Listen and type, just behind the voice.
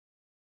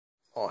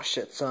Oh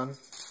shit, son.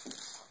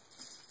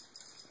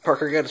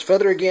 Parker got his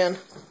feather again.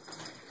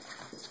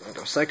 He's gonna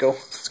go psycho.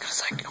 He's gonna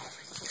psycho.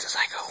 He's a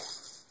psycho.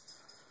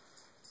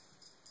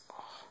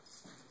 Oh.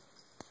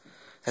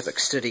 Epic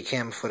steady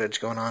cam footage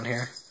going on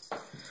here.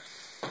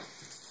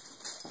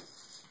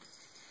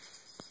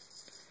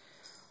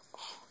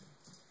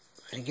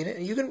 Can you get it?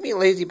 Are you gonna be a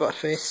lazy butt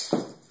face?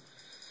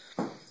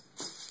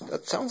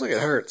 That sounds like it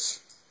hurts.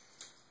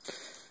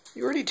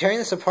 You already tearing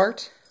this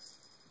apart?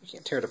 You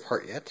can't tear it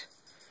apart yet.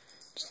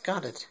 Just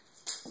got it.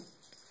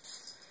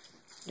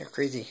 You're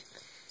crazy.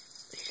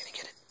 Are you gonna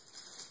get it?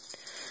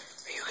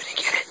 Are you gonna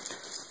get it?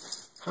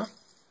 Huh?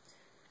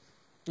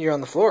 You're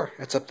on the floor.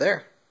 It's up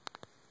there.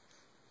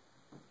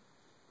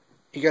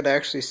 You gotta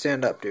actually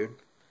stand up, dude.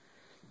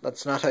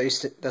 That's not how you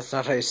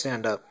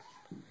stand up.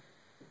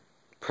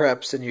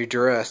 Perhaps in your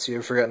duress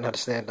you've forgotten how to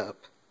stand up.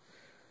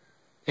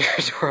 You're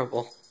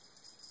adorable.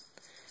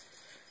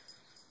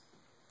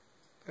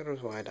 Look at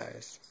those wide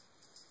eyes.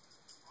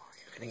 Are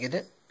you gonna get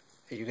it?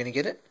 Are you gonna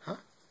get it? Huh?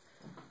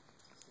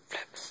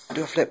 Flip.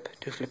 Do a flip.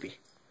 Do a flippy.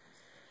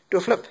 Do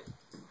a flip.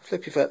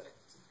 Flippy flip.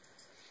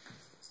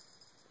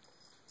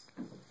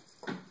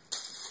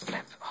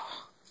 Flip.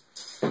 Oh.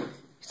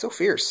 He's so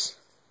fierce.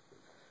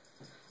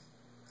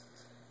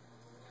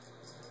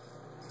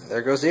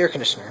 There goes the air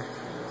conditioner.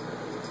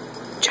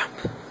 Jump.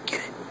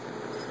 Get it.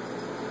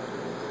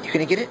 You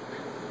gonna get it?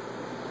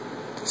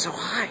 It's so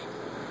high.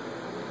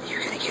 You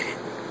gonna get it?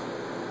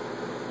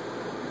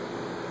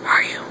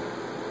 Are you?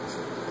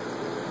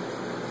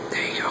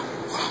 There you go.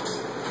 Oh.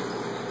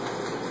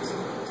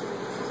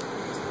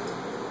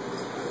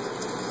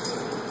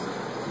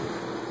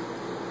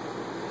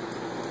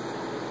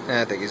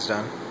 I think he's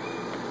done.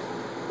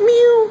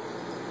 Meow.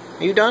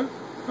 Are you done?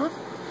 Huh?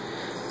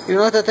 You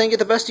gonna let that thing get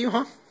the best of you,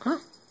 huh? Huh?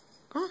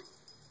 Huh?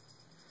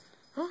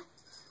 Huh?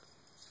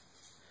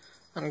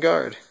 On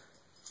guard.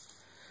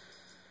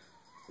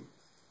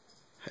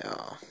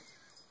 Yeah.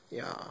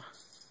 Yeah.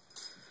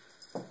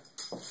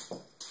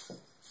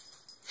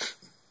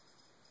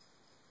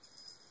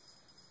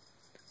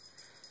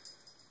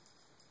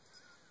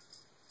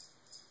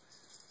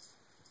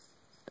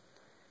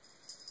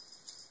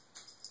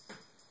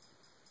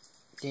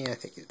 Yeah, I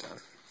think he's done.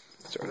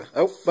 Sort of.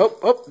 Oh, oh,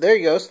 oh, there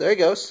he goes. There he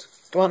goes.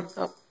 Come on.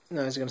 Oh,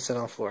 no, he's going to sit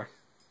on the floor.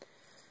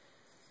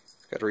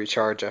 He's got to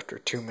recharge after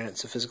 2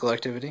 minutes of physical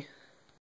activity.